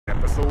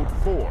Episode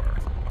 4,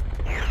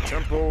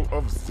 Temple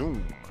of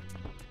Zoom.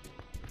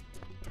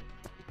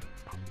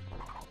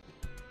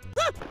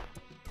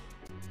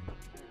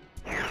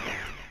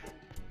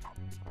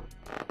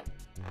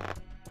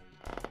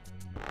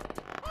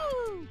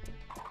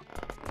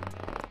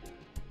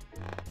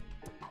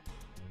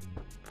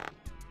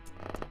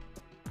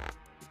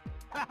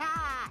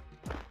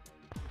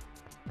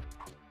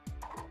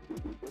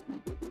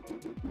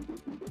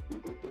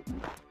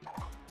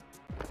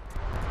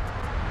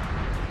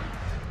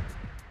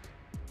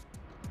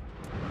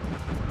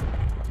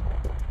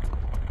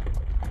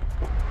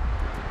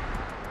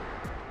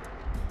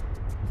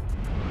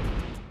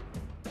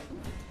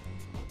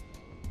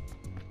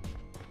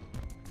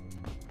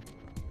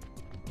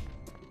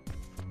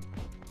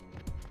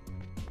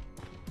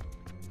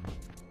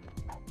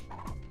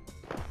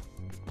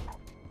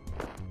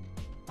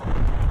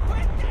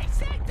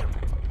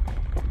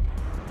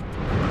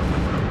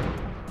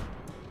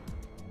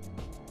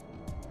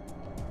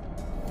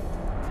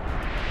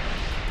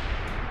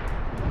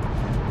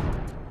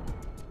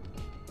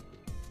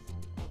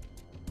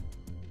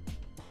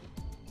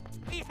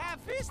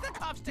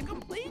 Fisticuffs to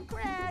complete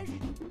crash.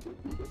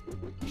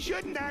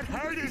 Shouldn't that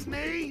hurt his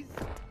knees?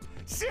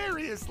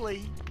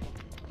 Seriously.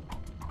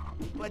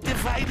 But the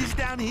fight is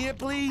down here,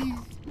 please.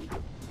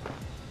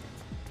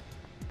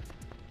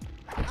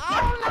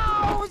 Oh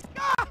no!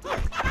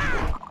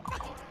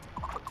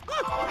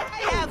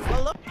 I have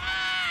to look.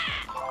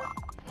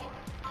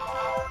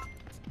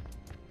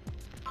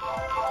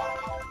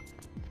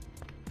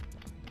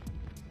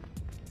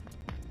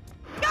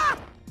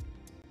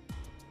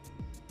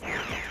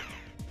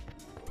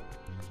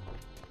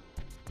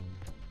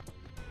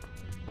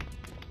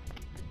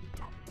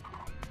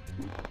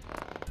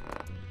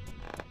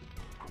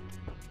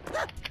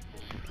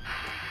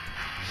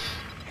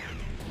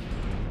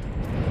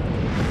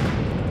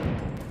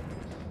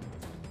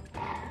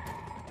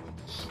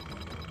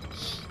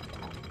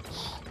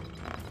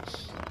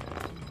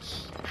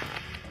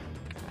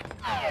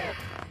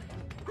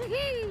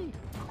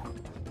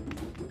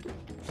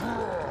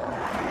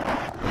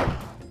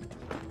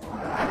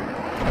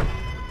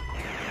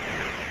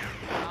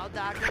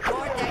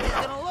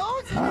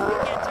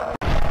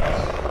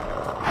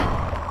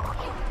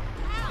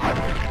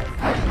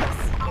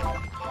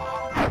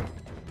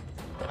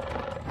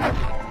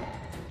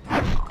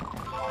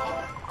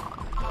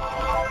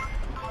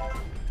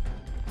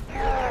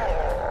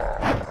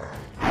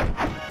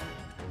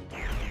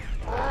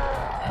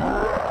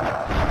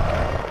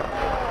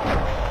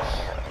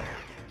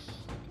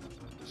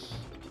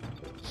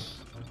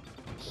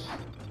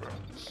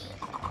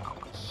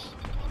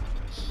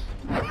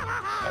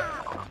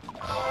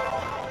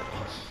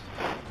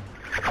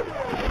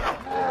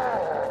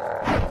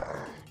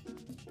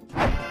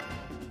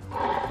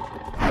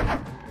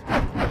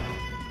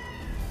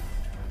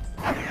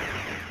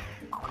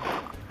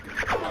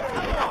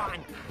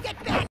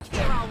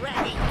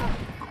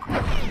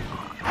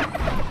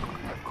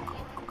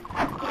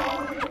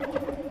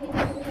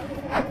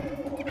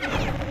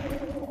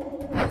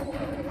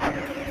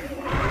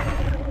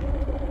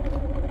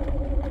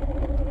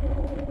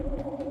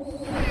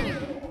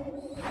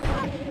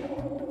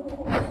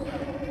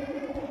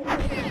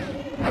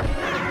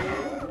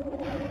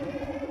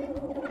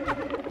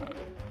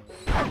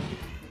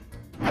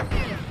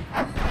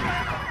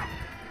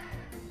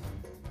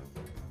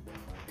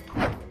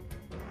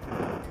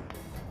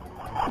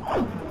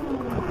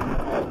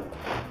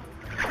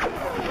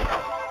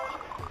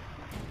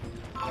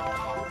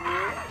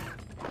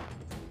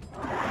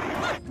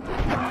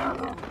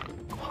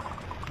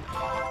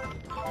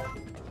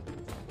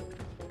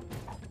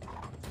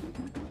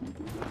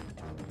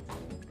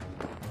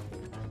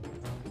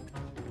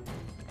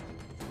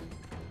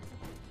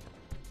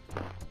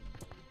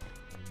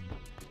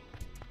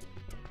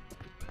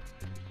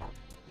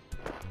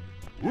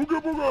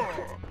 Booga booga!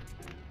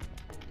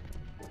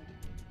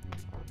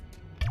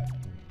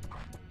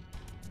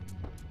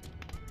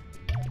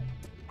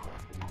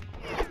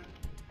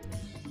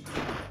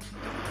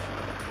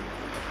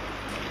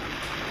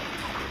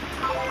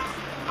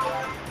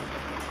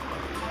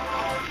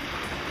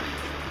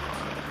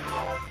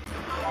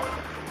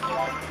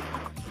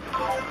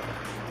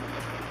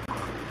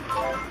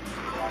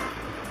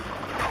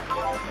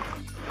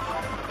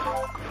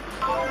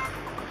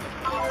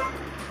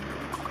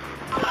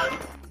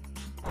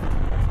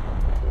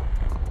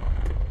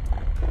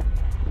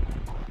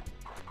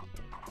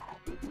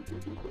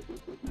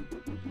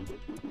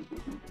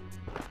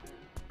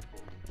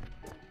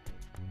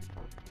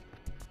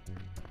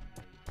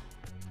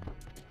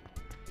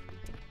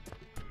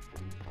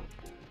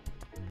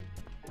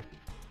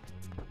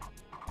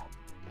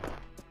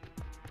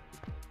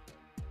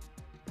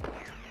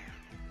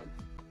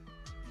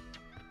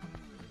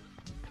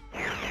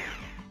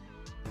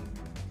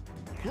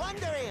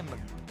 Plunder him!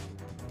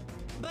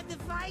 But the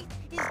fight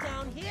is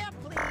down here,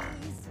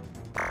 please.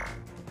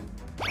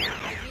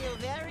 I feel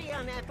very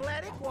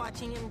unathletic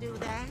watching him do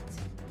that.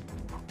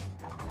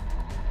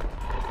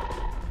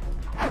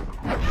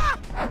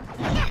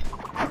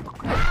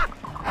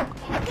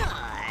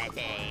 God.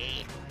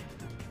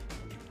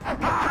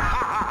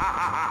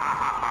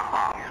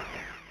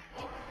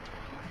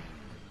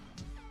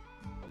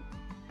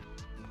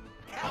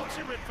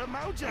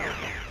 mojo.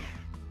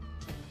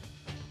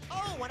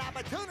 Oh, an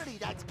opportunity.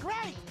 That's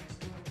great.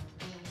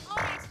 Oh,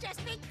 that's just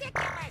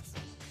ridiculous!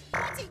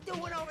 What's he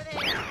doing over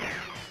there?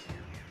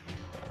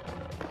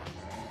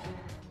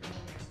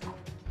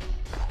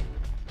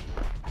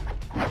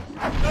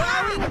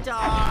 Going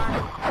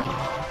dark!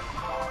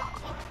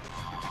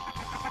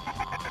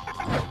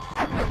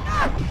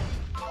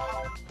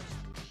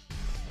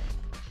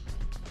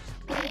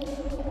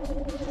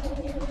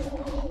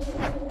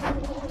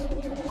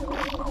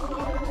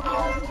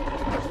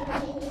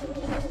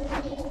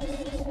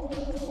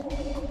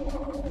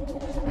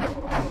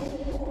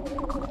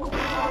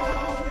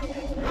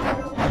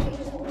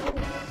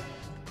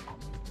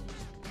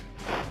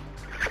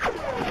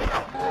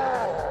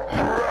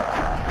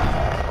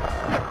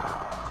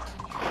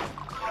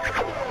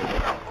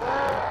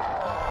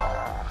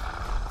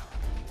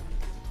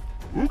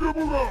 Booga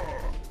booga!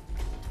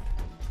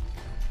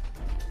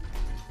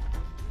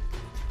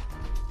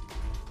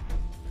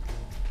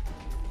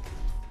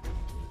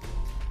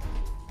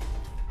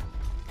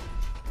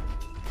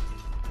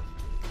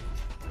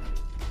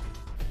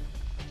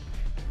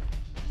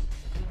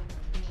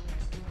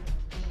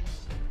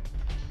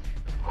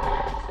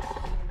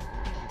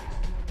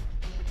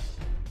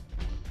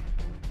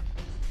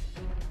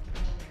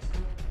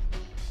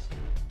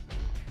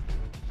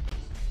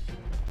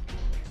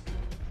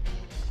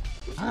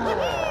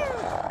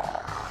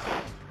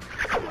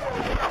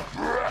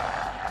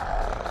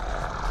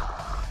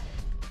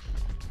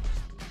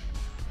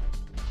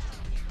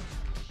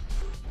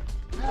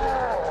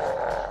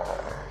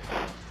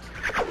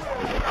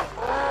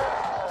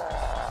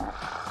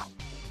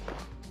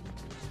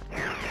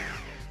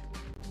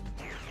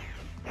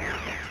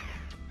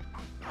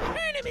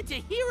 Into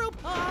hero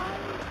pie!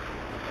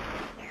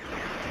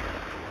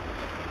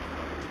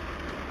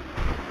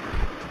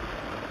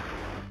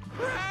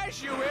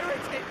 Crash, you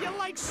irritate. You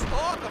like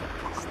stalk 'em.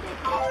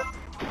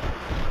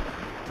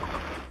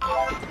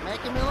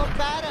 Making me look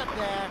bad up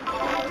there.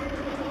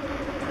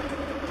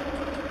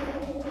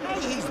 Hey,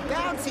 he's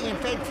bouncy and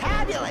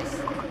fantabulous!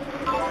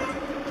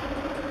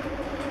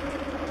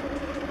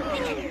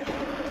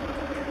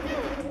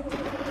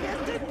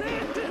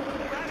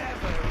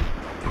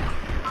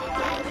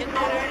 Didn't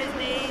that hurt his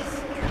knees?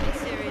 I mean,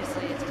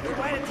 seriously, it's a good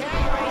way to tear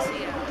your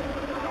ACL.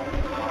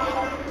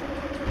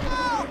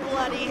 Oh,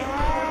 bloody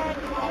heck!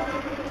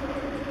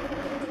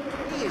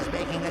 He is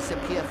making us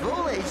appear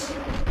foolish.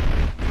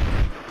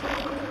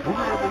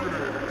 Boogity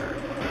boogity!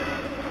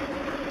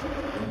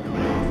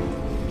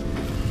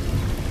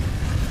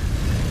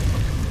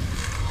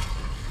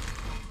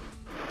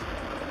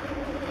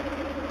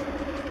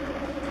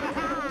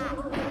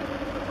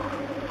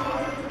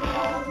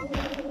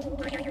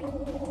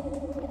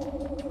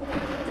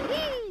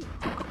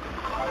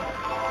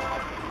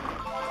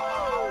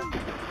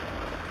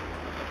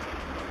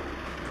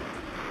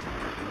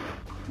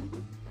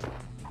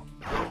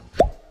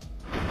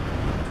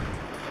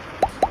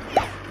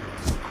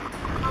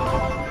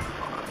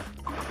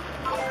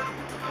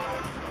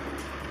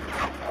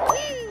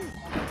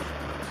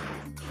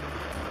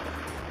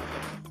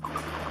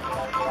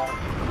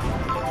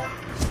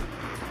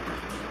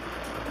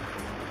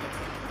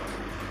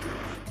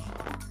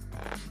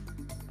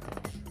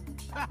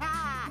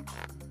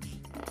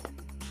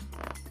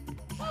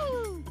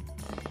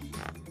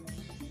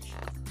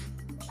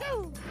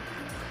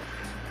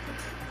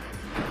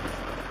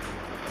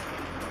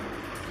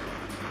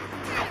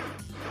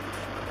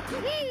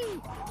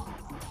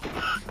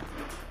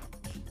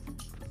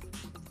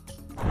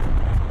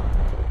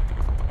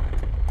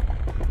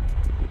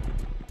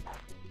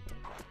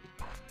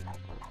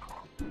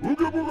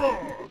 Booga booga!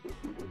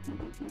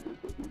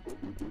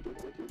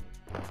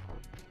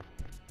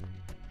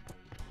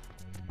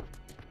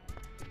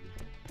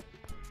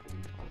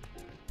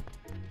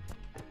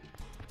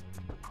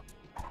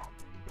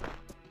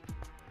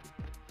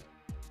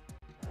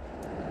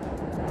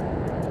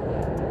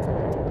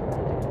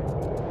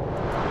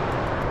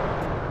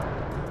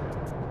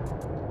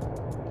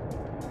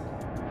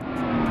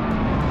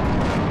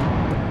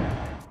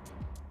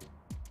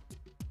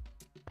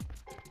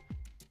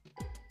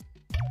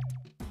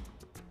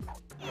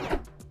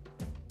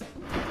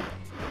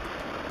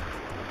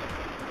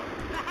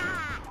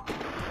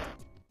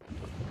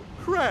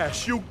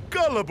 Crash, you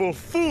gullible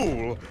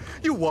fool!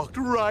 You walked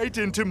right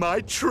into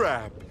my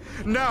trap.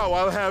 Now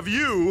I'll have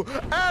you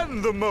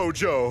and the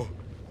mojo!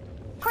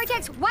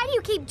 Cortex, why do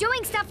you keep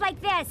doing stuff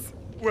like this?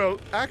 Well,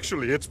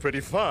 actually, it's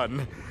pretty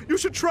fun. You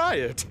should try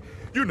it.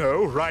 You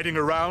know, riding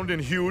around in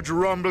huge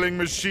rumbling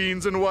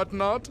machines and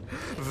whatnot.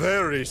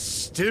 Very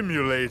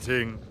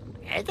stimulating.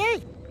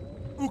 Okay.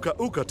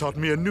 Uka taught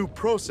me a new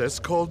process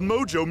called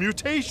mojo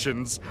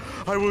mutations.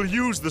 I will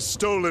use the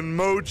stolen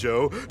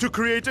mojo to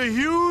create a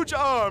huge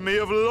army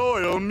of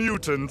loyal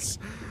mutants.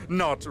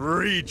 Not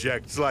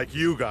rejects like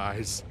you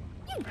guys.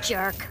 You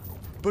jerk.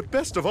 But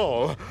best of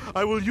all,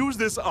 I will use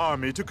this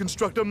army to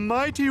construct a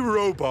mighty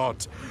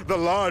robot, the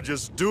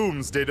largest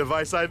doomsday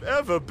device I've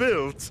ever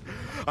built.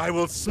 I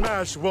will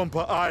smash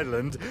Wumpa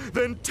Island,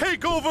 then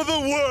take over the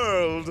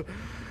world.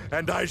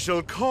 and I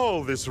shall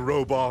call this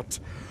robot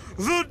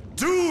the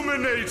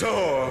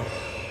Doominator!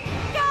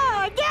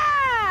 Oh,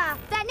 yeah!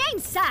 That name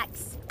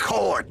sucks.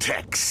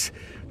 Cortex,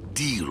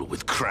 deal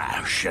with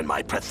Crash and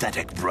my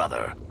pathetic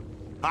brother.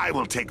 I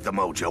will take the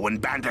Mojo and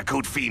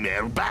Bandicoot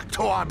female back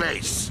to our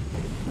base.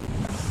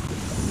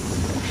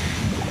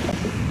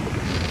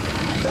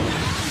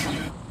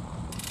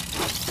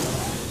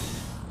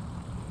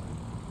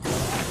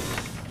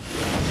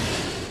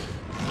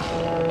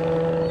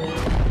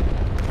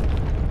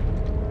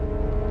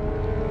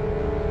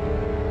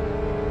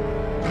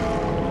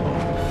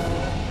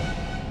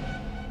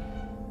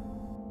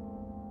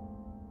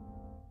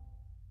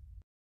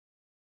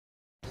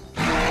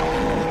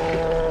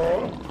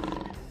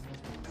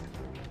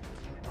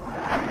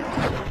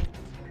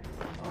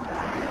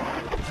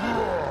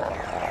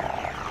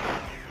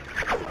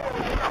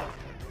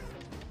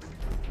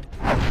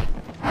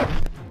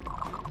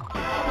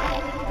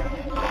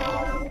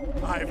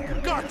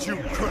 I've got you,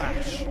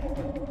 Crash!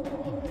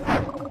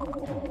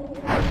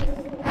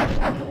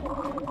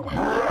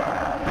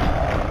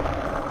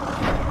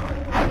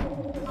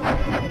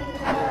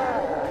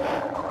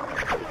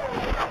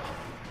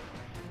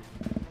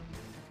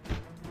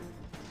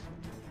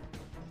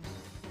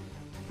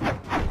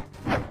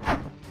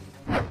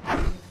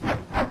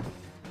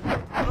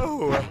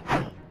 Oh,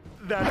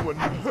 that one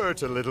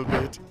hurt a little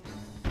bit.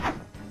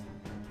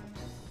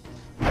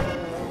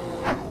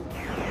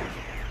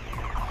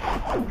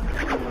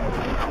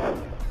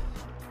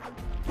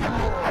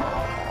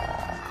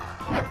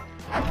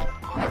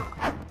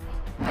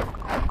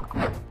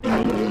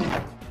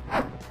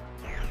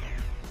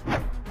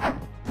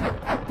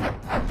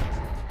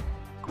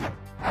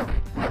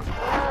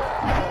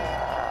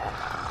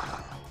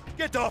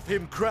 Get off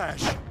him,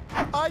 Crash!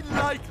 I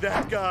like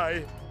that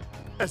guy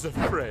as a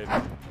friend.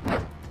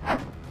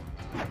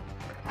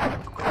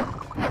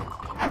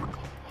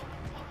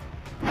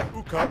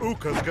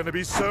 Uka's gonna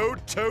be so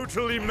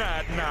totally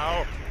mad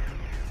now.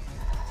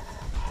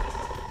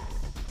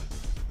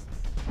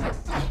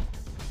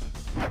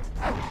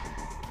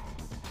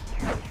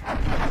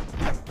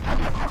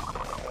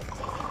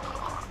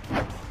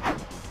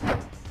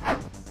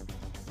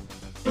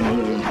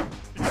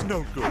 It's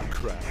no good,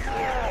 Crash.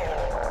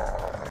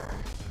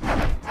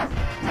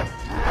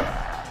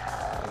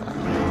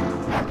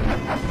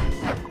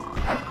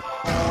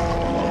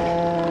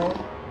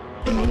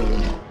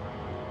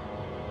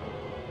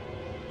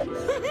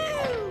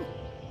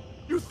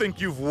 You think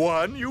you've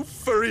won, you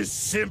furry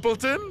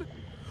simpleton?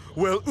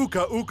 Well,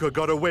 Uka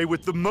got away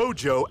with the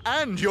Mojo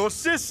and your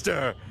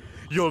sister.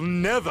 You'll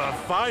never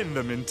find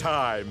them in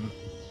time.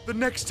 The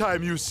next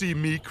time you see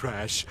me,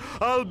 Crash,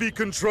 I'll be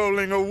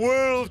controlling a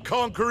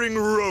world-conquering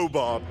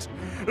robot.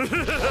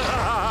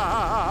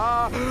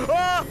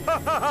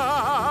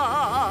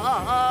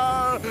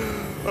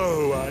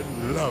 Oh, I'd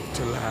love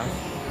to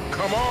laugh.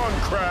 Come on,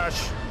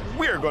 Crash.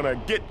 We're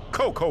gonna get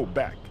Coco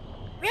back.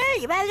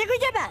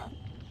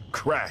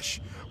 Crash,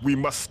 we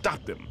must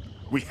stop them.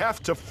 We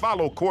have to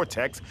follow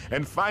Cortex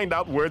and find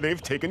out where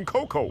they've taken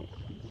Coco.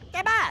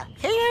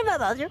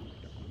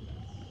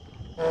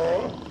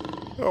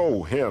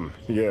 Oh, him,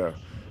 yeah.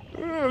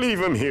 Leave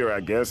him here,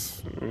 I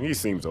guess. He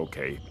seems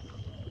okay.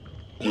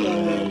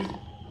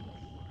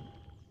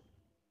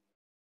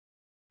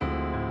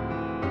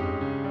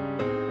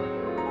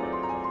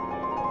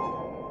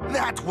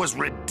 That was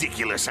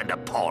ridiculous and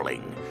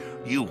appalling.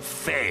 You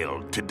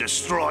failed to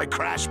destroy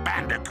Crash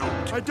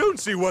Bandicoot. I don't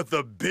see what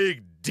the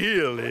big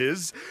deal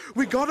is.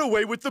 We got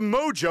away with the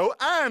Mojo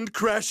and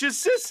Crash's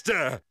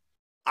sister.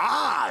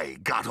 I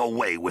got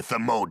away with the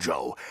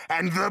Mojo,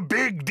 and the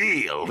big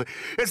deal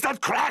is that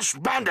Crash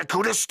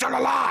Bandicoot is still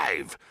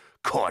alive.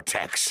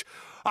 Cortex,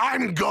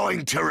 I'm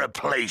going to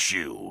replace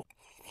you.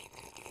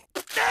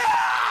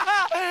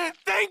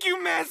 Thank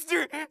you,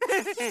 Master!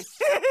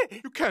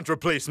 You can't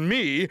replace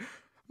me.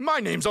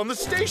 My name's on the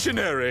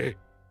stationery.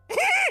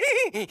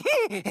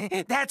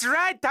 That's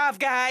right, tough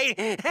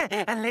guy.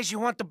 Unless you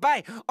want to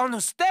buy on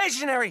the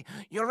stationery,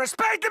 you'll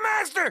respect the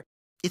Master.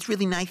 It's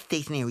really nice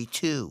stationery,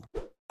 too.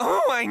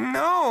 Oh, I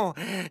know.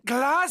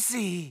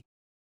 Glossy.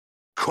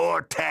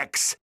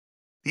 Cortex,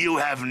 you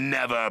have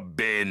never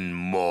been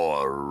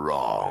more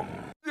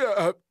wrong.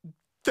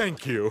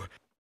 Thank you.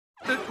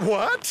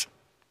 What?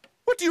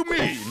 What do you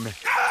mean?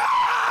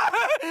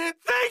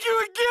 Thank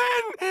you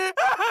again!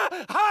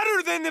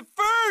 Hotter than the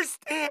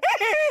first!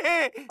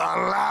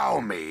 Allow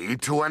me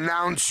to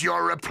announce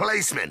your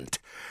replacement,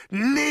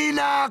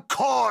 Nina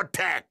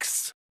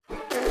Cortex.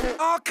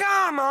 Oh,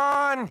 come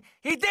on!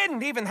 He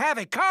didn't even have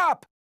a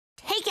cup!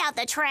 Take out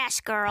the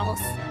trash, girls.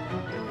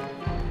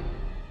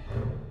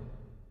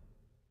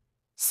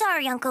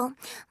 Sorry, Uncle,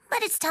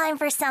 but it's time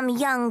for some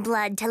young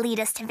blood to lead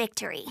us to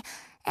victory.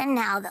 And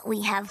now that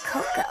we have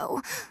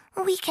Coco,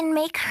 we can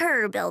make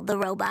her build the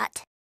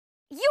robot.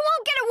 You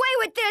won't get away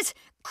with this!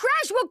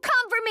 Crash will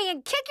come for me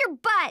and kick your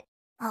butt!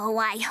 Oh,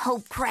 I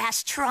hope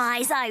Crash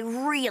tries. I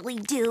really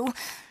do.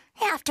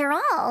 After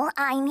all,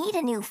 I need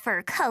a new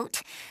fur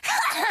coat.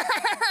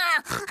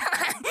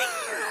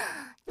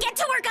 Get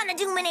to work on the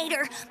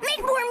Doominator! Make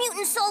more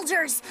mutant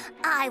soldiers!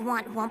 I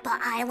want Wumpa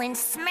Island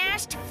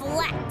smashed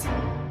flat!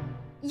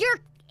 Your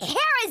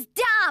hair is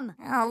dumb!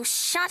 Oh,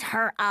 shut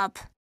her up.